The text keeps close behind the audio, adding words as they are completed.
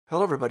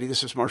Hello, everybody.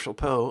 This is Marshall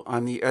Poe.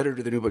 I'm the editor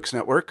of the New Books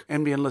Network.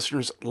 NBN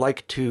listeners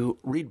like to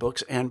read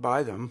books and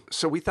buy them.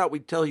 So we thought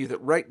we'd tell you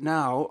that right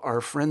now, our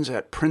friends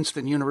at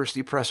Princeton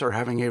University Press are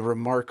having a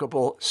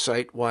remarkable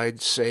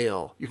site-wide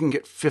sale. You can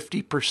get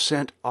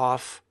 50%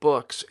 off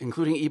books,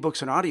 including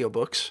ebooks and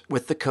audiobooks,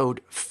 with the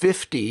code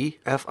 50,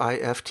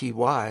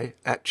 F-I-F-T-Y,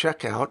 at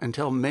checkout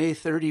until May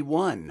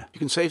 31. You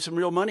can save some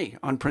real money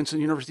on Princeton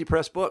University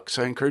Press books.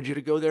 I encourage you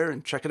to go there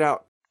and check it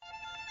out.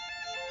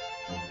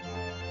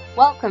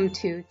 Welcome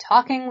to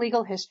Talking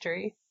Legal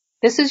History.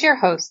 This is your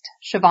host,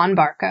 Siobhan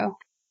Barco.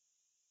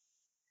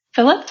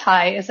 Philip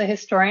Tai is a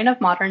historian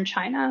of modern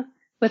China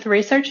with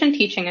research and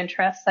teaching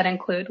interests that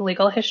include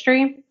legal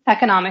history,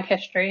 economic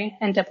history,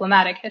 and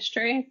diplomatic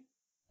history.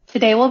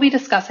 Today we'll be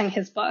discussing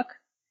his book,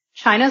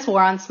 China's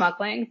War on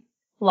Smuggling,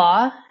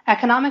 Law,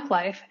 Economic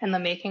Life, and the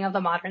Making of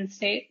the Modern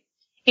State,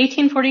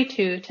 1842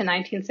 to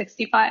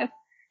 1965.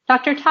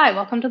 Dr. Tai,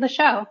 welcome to the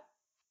show.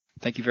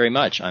 Thank you very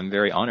much. I'm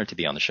very honored to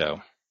be on the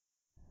show.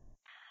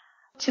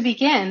 To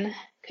begin,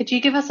 could you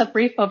give us a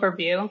brief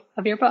overview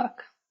of your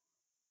book?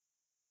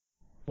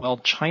 Well,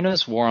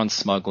 China's War on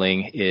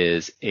Smuggling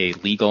is a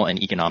legal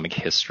and economic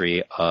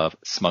history of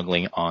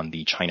smuggling on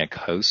the China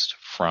coast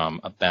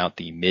from about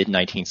the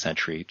mid-19th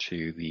century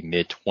to the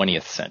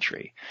mid-20th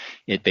century.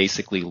 It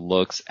basically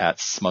looks at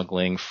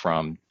smuggling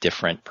from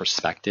different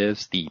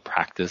perspectives, the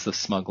practice of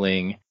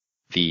smuggling,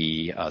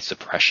 the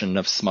suppression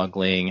of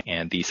smuggling,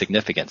 and the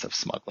significance of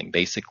smuggling,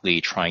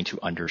 basically trying to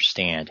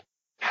understand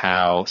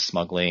how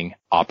smuggling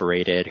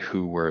operated,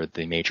 who were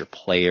the major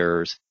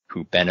players,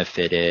 who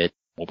benefited,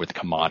 what were the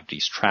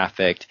commodities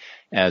trafficked,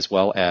 as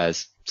well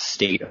as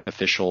state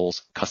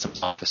officials,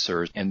 customs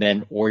officers, and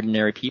then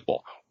ordinary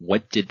people.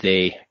 What did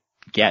they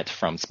get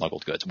from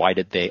smuggled goods? Why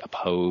did they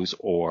oppose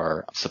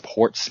or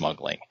support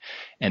smuggling?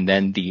 And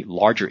then the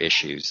larger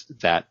issues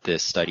that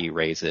this study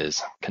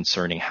raises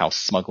concerning how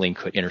smuggling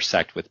could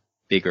intersect with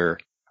bigger,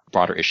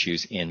 broader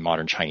issues in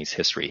modern Chinese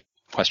history.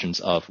 Questions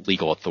of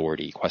legal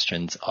authority,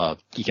 questions of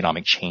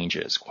economic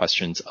changes,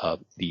 questions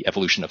of the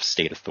evolution of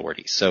state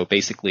authority. So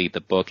basically the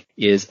book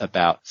is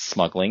about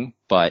smuggling,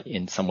 but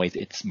in some ways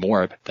it's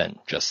more than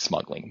just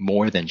smuggling,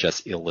 more than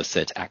just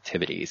illicit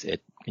activities.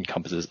 It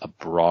encompasses a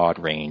broad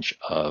range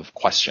of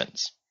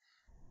questions.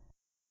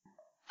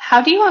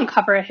 How do you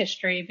uncover a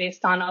history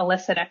based on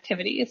illicit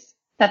activities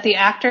that the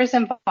actors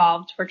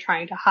involved were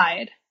trying to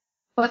hide?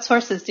 What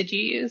sources did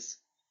you use?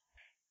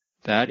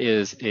 That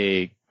is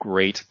a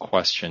great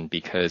question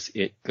because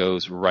it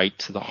goes right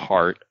to the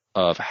heart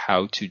of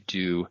how to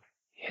do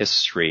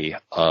history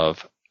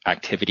of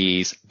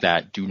activities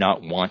that do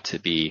not want to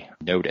be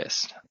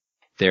noticed.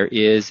 There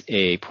is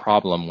a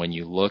problem when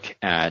you look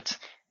at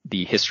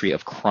the history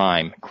of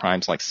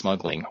crimes like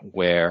smuggling,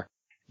 where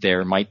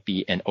there might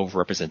be an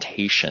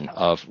overrepresentation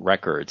of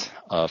records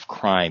of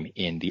crime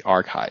in the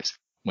archives.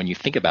 When you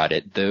think about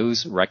it,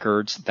 those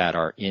records that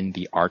are in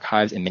the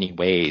archives in many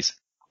ways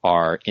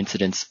are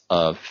incidents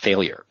of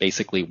failure,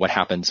 basically what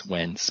happens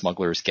when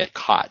smugglers get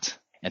caught.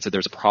 And so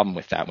there's a problem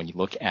with that. When you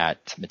look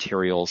at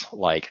materials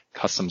like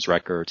customs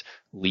records,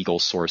 legal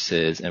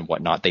sources, and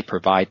whatnot, they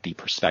provide the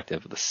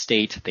perspective of the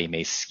state. They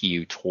may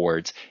skew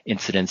towards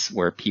incidents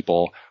where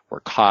people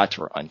were caught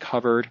or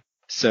uncovered.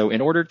 So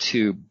in order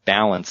to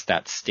balance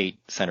that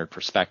state-centered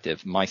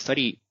perspective, my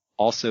study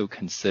also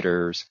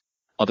considers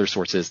other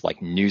sources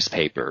like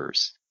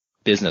newspapers,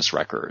 business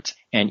records,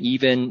 and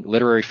even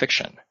literary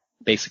fiction,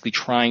 basically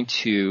trying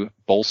to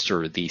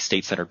bolster the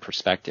state-centered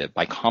perspective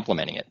by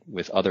complementing it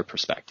with other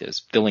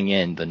perspectives, filling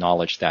in the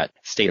knowledge that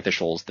state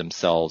officials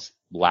themselves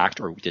lacked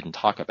or didn't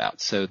talk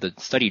about. So the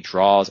study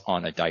draws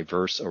on a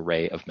diverse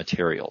array of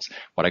materials,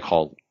 what I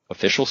call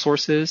official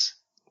sources,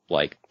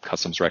 like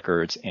customs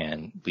records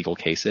and legal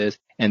cases,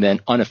 and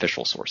then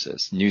unofficial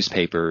sources,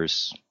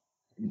 newspapers,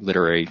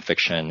 literary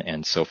fiction,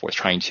 and so forth,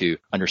 trying to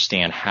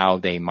understand how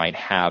they might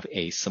have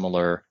a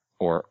similar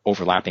or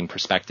overlapping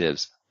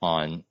perspectives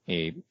on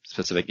a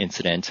specific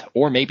incident,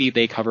 or maybe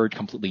they covered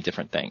completely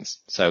different things.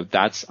 So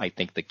that's, I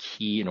think, the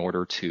key in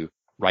order to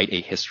write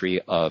a history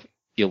of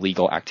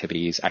illegal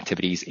activities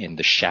in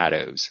the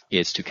shadows,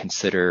 is to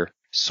consider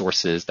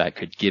sources that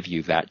could give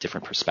you that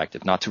different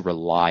perspective, not to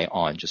rely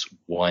on just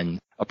one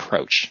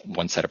approach,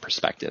 one set of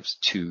perspectives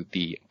to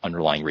the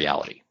underlying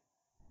reality.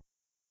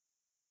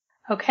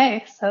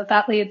 Okay, so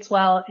that leads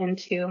well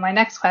into my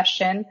next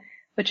question,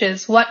 which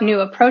is what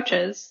new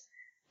approaches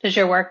does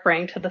your work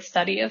bring to the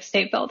study of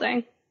state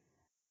building?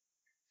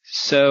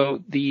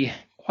 So the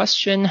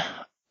question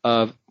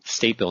of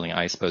state building,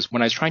 I suppose,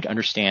 when I was trying to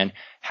understand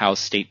how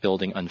state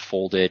building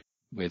unfolded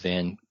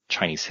within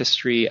Chinese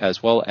history,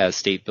 as well as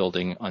state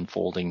building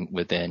unfolding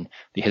within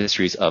the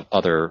histories of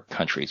other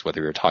countries,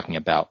 whether you're talking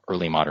about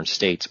early modern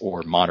states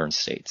or modern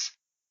states,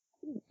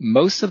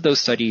 most of those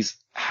studies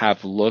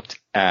have looked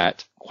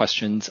at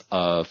questions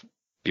of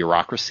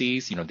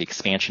bureaucracies, the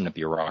expansion of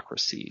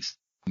bureaucracies.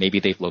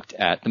 Maybe they've looked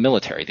at the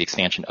military, the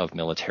expansion of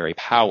military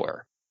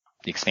power,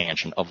 the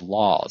expansion of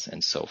laws,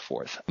 and so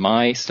forth.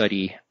 My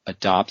study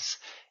adopts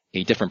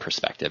a different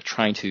perspective,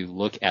 trying to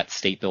look at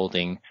state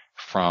building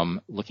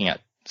from looking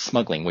at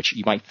smuggling, which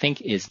you might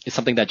think is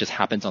something that just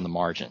happens on the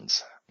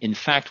margins. In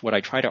fact, what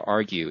I try to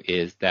argue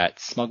is that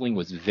smuggling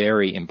was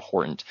very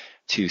important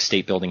to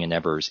state building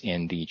endeavors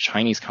in the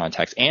Chinese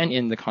context and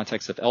in the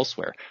context of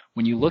elsewhere.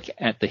 When you look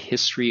at the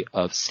history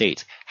of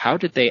states, how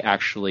did they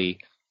actually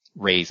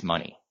raise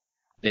money?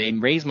 They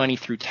raise money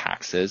through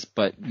taxes,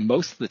 but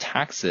most of the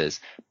taxes,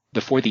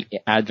 before the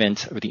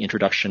advent or the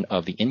introduction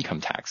of the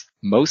income tax,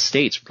 most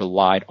states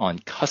relied on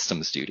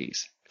customs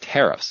duties,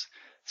 tariffs.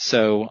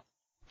 So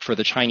for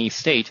the Chinese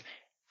state,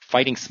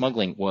 fighting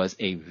smuggling was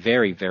a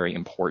very, very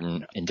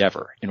important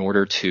endeavor. In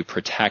order to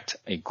protect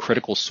a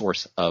critical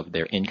source of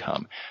their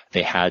income,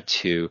 they had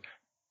to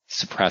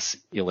suppress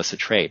illicit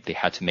trade. They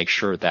had to make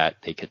sure that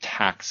they could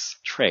tax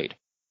trade.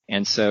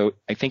 And so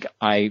I think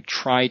I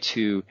try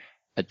to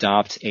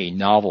adopt a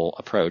novel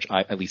approach,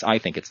 at least I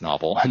think it's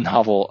novel, a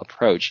novel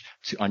approach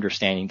to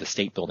understanding the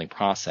state building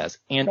process.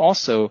 And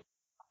also,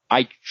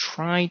 I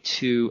try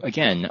to,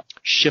 again,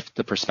 shift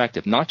the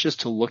perspective, not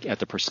just to look at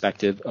the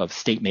perspective of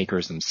state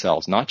makers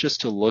themselves, not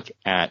just to look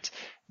at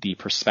the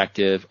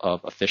perspective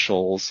of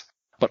officials,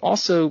 but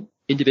also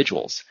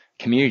individuals,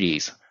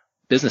 communities,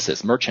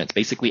 businesses, merchants,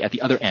 basically at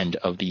the other end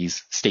of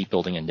these state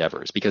building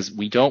endeavors, because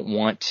we don't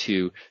want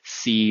to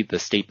see the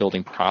state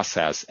building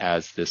process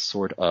as this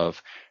sort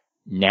of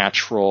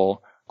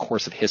natural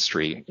course of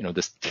history,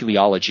 this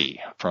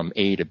teleology from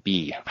A to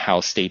B,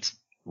 how states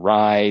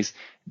rise,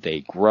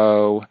 they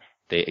grow,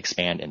 they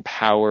expand in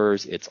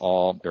powers. It's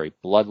all very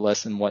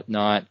bloodless and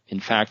whatnot. In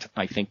fact,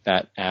 I think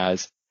that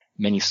as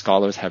many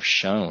scholars have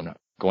shown,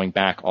 going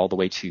back all the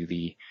way to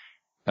the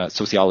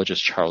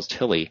sociologist Charles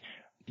Tilly,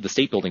 the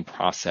state building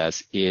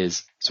process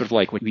is sort of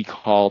like what we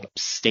call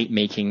state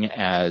making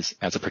as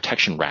a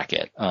protection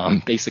racket.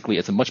 Basically,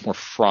 it's a much more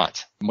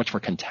fraught, much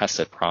more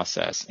contested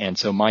process. And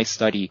so my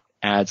study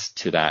adds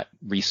to that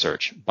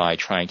research by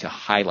trying to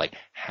highlight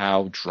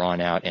how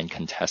drawn out and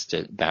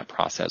contested that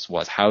process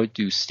was. How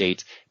do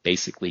states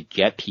basically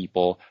get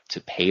people to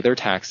pay their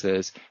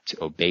taxes,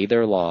 to obey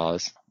their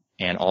laws,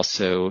 and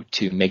also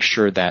to make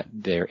sure that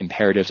their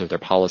imperatives or their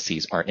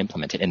policies are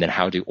implemented? And then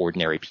how do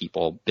ordinary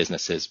people,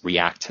 businesses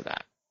react to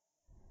that?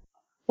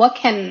 What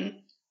can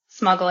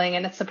smuggling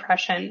and its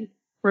suppression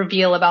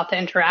reveal about the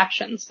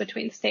interactions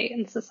between state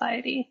and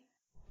society?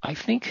 I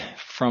think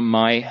from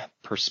my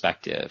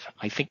perspective,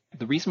 I think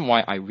the reason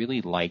why I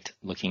really liked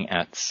looking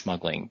at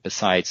smuggling,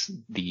 besides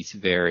these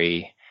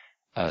very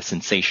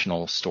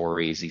sensational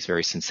stories, these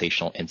very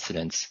sensational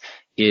incidents,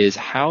 is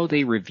how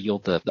they reveal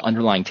the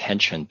underlying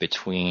tension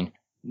between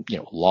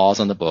laws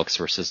on the books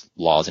versus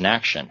laws in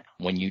action.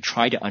 When you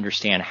try to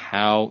understand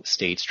how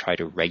states try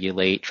to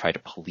regulate, try to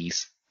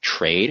police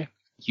trade,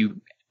 you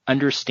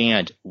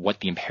understand what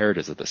the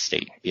imperatives of the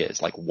state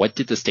is. Like, what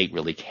did the state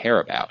really care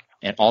about?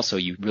 And also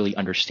you really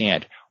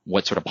understand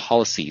what sort of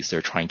policies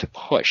they're trying to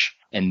push.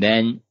 And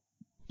then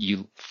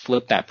you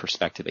flip that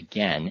perspective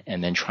again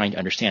and then trying to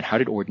understand, how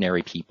did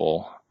ordinary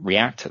people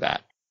react to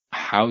that?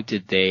 How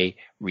did they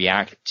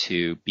react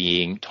to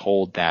being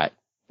told that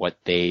what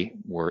they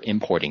were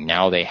importing,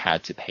 now they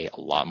had to pay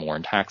a lot more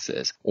in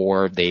taxes?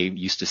 Or they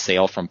used to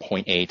sail from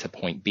point A to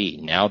point B.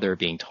 Now they're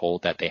being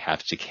told that they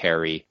have to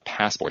carry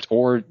passports,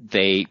 or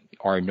they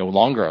are no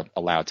longer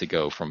allowed to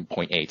go from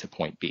point A to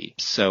point B.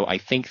 So I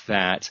think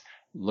that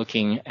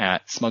looking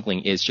at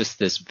smuggling is just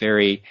this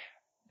very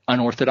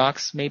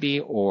unorthodox, maybe,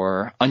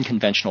 or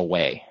unconventional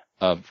way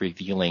of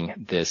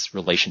revealing this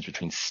relation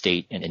between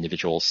state and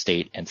individual,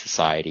 state and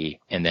society,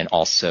 and then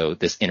also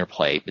this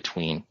interplay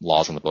between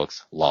laws on the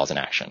books, laws in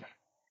action.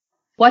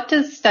 What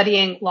does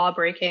studying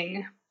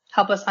lawbreaking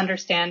help us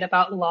understand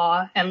about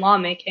law and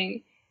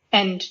lawmaking?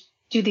 And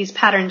do these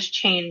patterns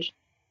change?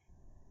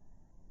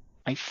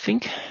 I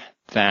think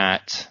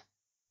that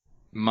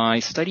my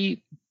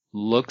study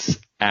looks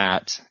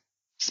at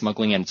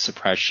smuggling and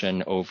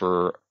suppression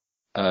over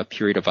a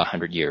period of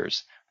 100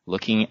 years,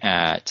 looking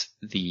at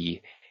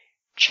the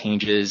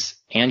changes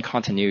and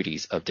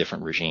continuities of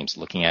different regimes,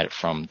 looking at it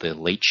from the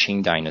late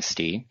Qing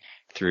dynasty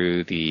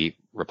through the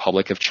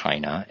Republic of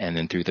China and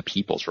then through the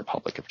People's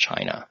Republic of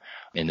China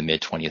in the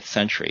mid-20th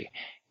century.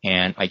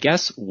 And I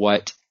guess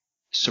what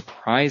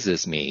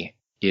surprises me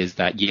is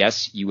that,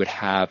 yes, you would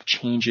have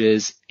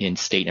changes in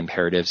state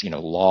imperatives.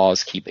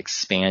 Laws keep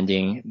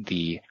expanding.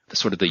 The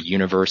sort of the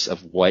universe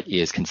of what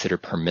is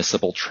considered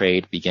permissible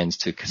trade begins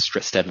to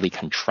steadily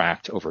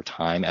contract over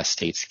time as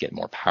states get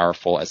more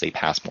powerful, as they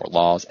pass more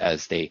laws,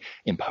 as they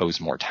impose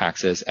more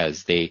taxes,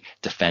 as they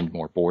defend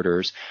more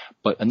borders.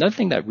 But another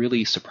thing that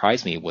really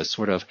surprised me was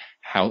sort of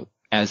how,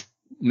 as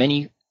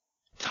many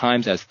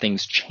times as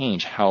things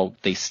change, how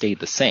they stayed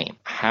the same.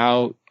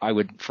 How I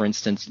would, for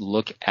instance,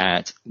 look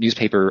at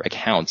newspaper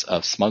accounts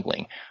of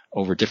smuggling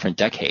over different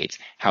decades,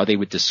 how they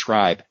would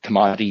describe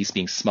commodities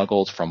being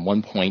smuggled from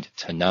one point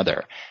to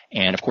another.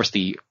 And of course,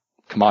 the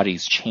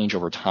commodities change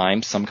over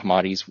time. Some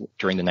commodities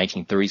during the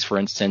 1930s, for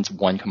instance,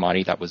 one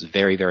commodity that was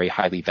very, very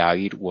highly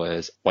valued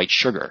was white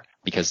sugar,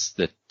 because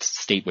the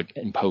state would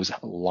impose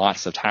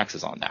lots of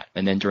taxes on that.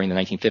 And then during the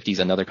 1950s,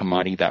 another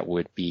commodity that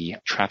would be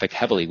trafficked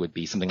heavily would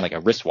be something like a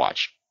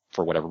wristwatch,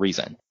 for whatever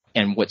reason.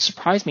 And what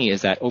surprised me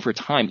is that over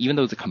time, even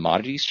though the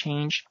commodities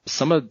change,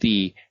 some of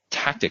the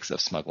tactics of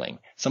smuggling,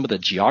 some of the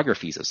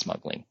geographies of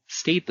smuggling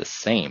stayed the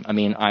same. I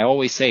mean, I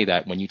always say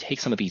that when you take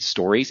some of these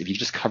stories, if you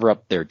just cover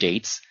up their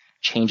dates,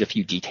 change a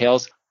few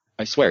details,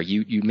 I swear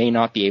you may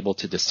not be able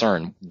to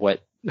discern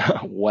what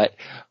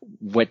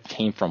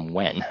came from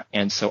when.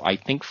 And so I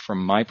think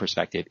from my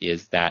perspective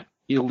is that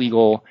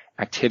illegal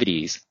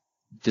activities,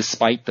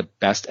 despite the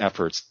best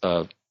efforts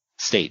of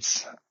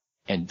states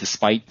and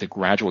despite the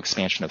gradual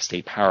expansion of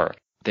state power,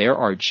 there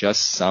are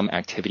just some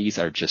activities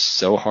that are just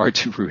so hard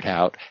to root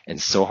out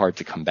and so hard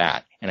to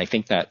combat. And I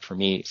think that for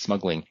me,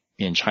 smuggling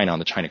in China on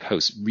the China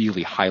coast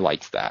really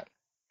highlights that.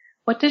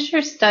 What does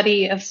your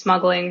study of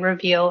smuggling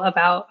reveal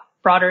about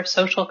broader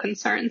social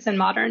concerns in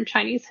modern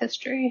Chinese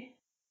history?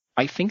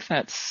 I think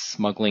that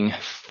smuggling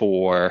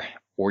for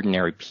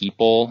ordinary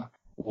people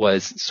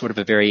was sort of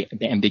a very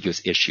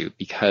ambiguous issue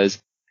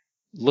because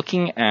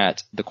looking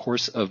at the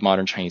course of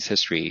modern Chinese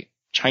history,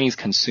 Chinese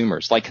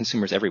consumers, like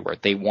consumers everywhere,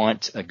 they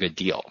want a good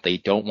deal. They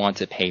don't want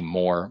to pay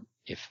more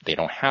if they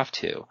don't have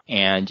to.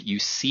 And you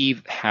see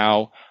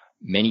how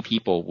many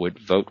people would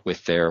vote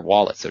with their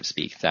wallet, so to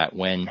speak, that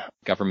when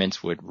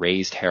governments would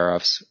raise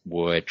tariffs,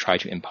 would try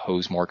to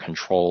impose more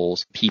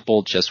controls,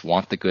 people just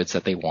want the goods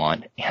that they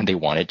want, and they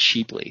want it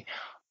cheaply.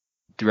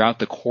 Throughout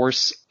the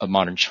course of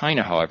modern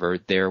China, however,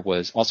 there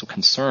was also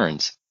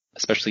concerns,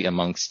 especially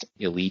amongst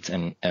elites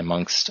and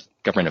amongst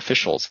government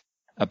officials,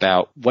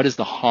 about what is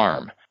the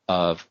harm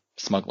of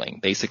smuggling.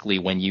 Basically,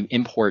 when you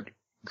import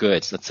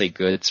goods, let's say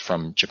goods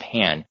from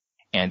Japan,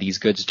 and these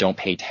goods don't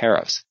pay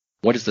tariffs,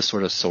 what is the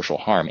sort of social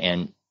harm?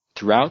 And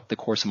throughout the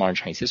course of modern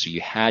Chinese history,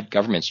 you had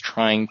governments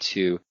trying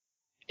to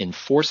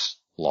enforce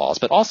laws,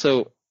 but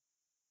also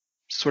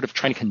sort of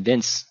trying to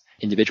convince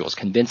individuals,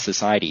 convince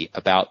society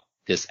about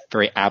this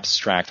very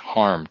abstract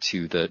harm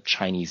to the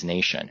Chinese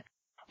nation.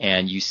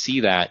 And you see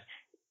that,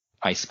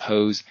 I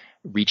suppose,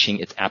 reaching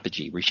its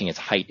apogee, reaching its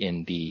height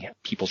in the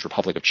People's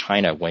Republic of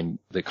China when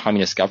the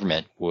communist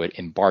government would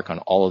embark on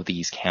all of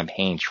these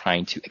campaigns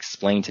trying to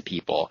explain to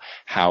people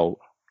how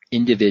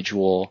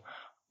individual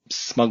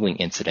smuggling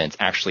incidents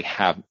actually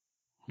have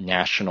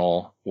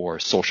national or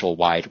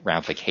social-wide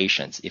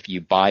ramifications. If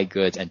you buy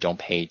goods and don't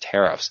pay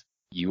tariffs,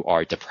 you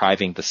are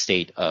depriving the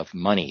state of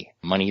money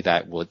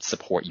that would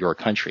support your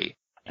country.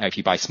 If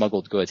you buy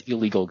smuggled goods,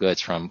 illegal goods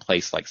from a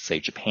place like, say,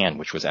 Japan,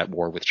 which was at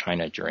war with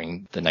China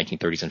during the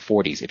 1930s and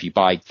 40s, if you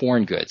buy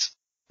foreign goods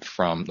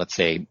from, let's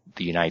say,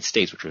 the United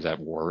States, which was at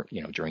war,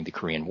 during the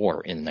Korean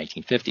War in the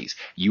 1950s,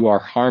 you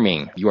are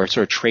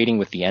sort of trading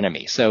with the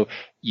enemy. So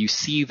you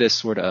see this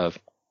sort of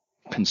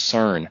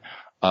concern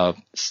of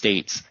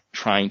states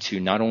trying to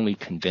not only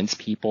convince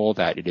people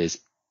that it is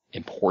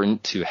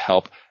important to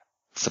help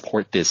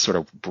support this sort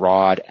of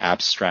broad,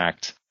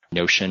 abstract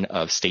notion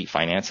of state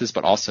finances,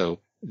 but also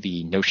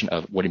the notion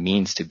of what it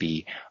means to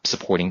be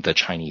supporting the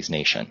Chinese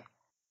nation.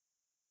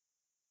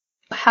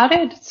 How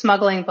did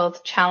smuggling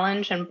both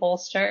challenge and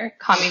bolster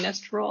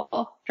communist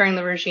rule during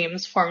the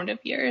regime's formative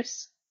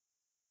years?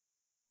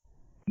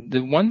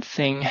 The one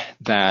thing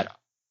that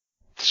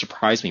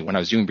surprised me when I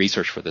was doing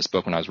research for this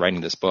book, when I was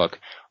writing this book,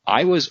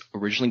 I was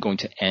originally going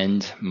to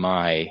end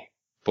my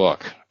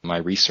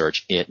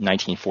research in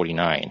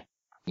 1949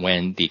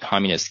 when the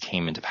communists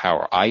came into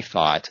power. I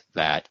thought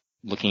that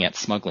looking at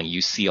smuggling, you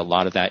see a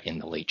lot of that in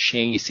the late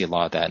Qing, you see a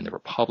lot of that in the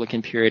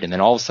Republican period, and then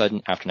all of a sudden,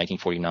 after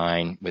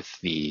 1949, with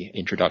the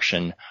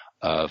introduction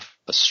of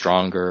a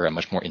stronger and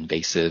much more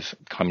invasive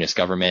communist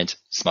government,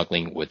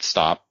 smuggling would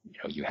stop.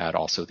 You had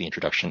also the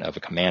introduction of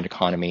a command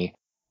economy.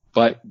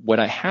 But what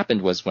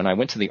happened was when I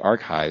went to the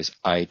archives,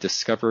 I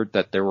discovered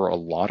that there were a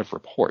lot of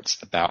reports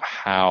about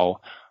how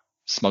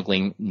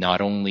smuggling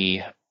not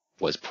only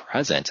was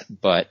present,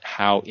 but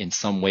how in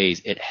some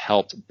ways it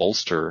helped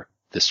bolster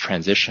this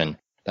transition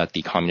that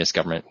the communist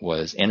government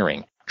was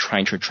entering,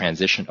 trying to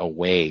transition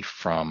away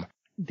from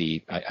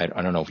the, I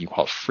don't know if you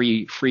call it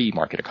free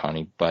market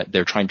economy, but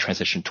they're trying to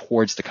transition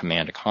towards the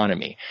command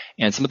economy.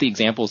 And some of the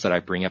examples that I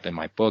bring up in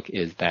my book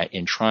is that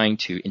in trying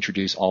to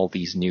introduce all of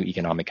these new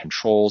economic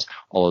controls,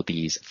 all of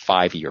these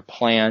 5-year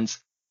plans,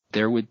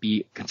 there would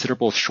be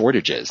considerable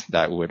shortages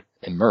that would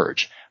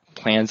emerge,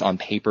 plans on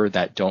paper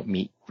that don't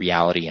meet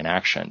reality in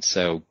action.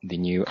 So the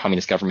new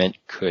communist government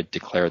could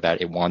declare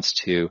that it wants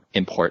to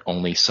import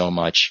only so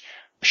much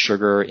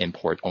sugar,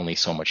 import only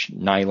so much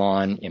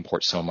nylon,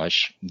 import so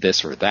much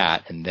this or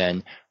that. And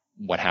then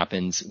what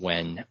happens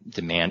when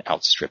demand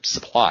outstrips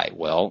supply?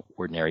 Well,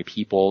 ordinary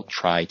people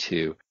try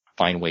to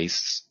find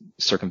ways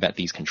to circumvent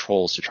these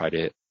controls to try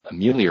to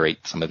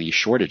ameliorate some of these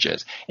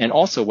shortages. And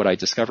also what I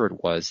discovered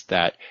was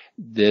that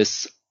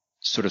this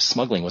sort of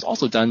smuggling was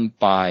also done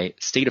by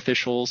state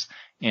officials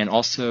and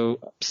also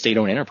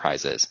state-owned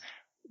enterprises.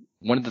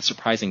 One of the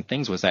surprising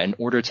things was that in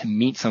order to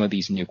meet some of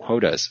these new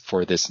quotas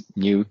for this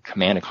new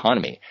command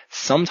economy,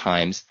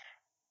 sometimes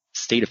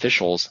state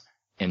officials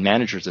and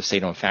managers of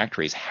state-owned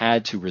factories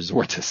had to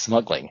resort to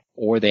smuggling,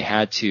 or they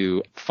had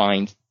to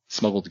find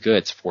smuggled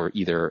goods for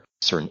either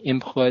certain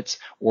inputs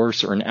or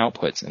certain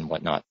outputs and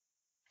whatnot.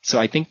 So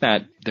I think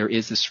that there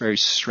is this very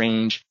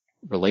strange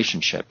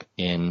relationship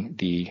in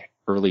the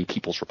early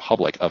People's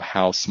Republic of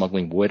how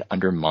smuggling would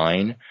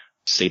undermine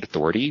state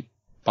authority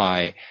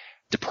by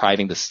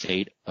depriving the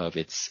state of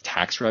its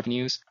tax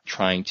revenues,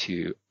 trying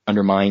to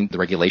undermine the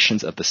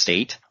regulations of the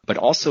state, but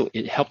also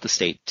it helped the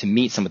state to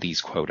meet some of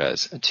these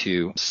quotas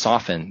to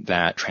soften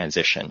that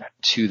transition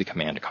to the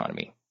command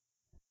economy.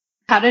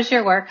 How does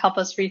your work help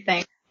us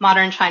rethink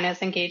modern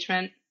China's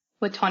engagement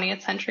with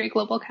 20th century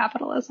global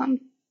capitalism?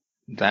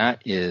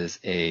 That is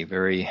a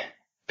very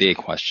big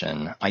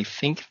question. I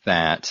think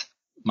that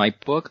my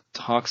book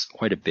talks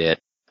quite a bit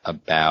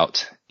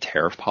about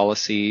tariff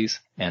policies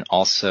and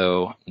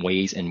also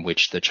ways in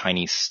which the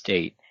Chinese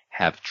state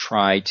have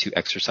tried to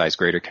exercise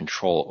greater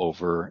control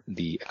over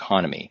the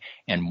economy.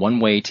 And one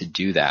way to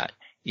do that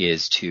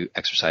is to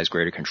exercise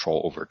greater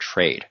control over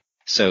trade.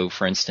 So,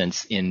 for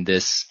instance, in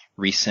this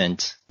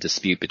recent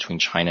dispute between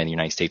China and the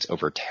United States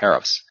over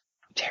tariffs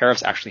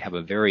actually have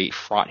a very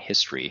fraught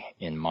history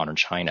in modern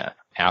China.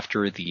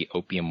 After the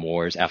Opium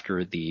Wars,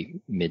 after the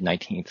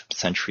mid-19th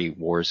century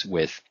wars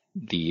with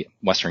the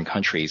Western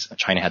countries,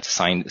 China had to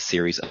sign a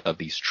series of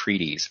these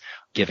treaties,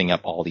 giving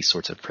up all these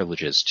sorts of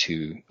privileges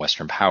to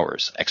Western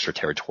powers.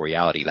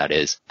 Extraterritoriality, that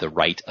is, the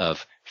right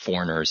of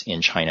foreigners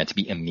in China to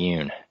be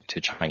immune to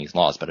Chinese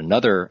laws. But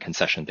another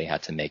concession they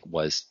had to make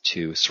was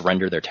to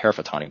surrender their tariff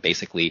autonomy,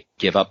 basically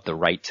give up the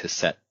right to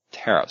set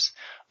tariffs.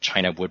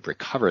 China would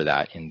recover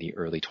that in the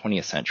early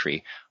 20th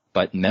century,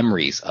 but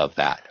memories of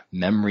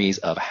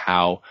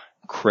how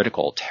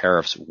critical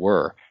tariffs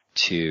were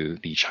to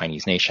the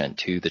Chinese nation,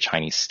 to the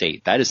Chinese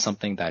state, that is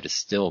something that is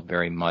still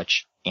very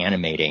much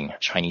animating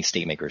Chinese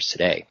state makers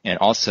today. And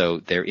also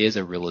there is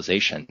a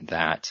realization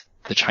that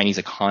the Chinese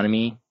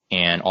economy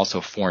and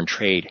also foreign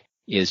trade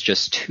is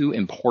just too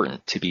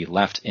important to be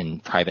left in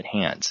private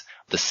hands.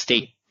 The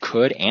state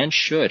could and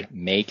should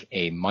make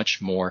a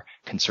much more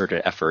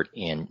concerted effort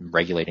in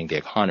regulating the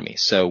economy.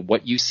 So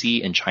what you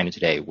see in China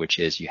today, which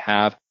is you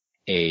have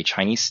a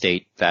Chinese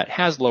state that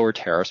has lower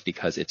tariffs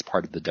because it's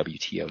part of the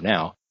WTO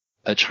now,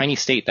 a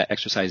Chinese state that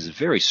exercises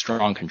very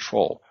strong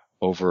control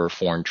over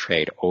foreign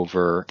trade,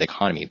 over the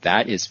economy.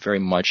 That is very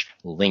much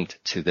linked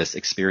to this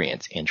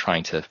experience in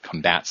trying to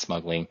combat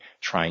smuggling,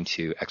 trying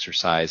to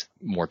exercise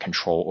more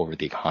control over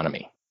the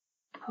economy.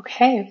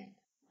 Okay.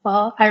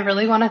 Well, I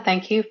really want to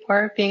thank you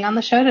for being on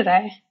the show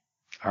today.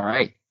 All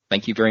right.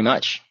 Thank you very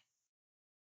much.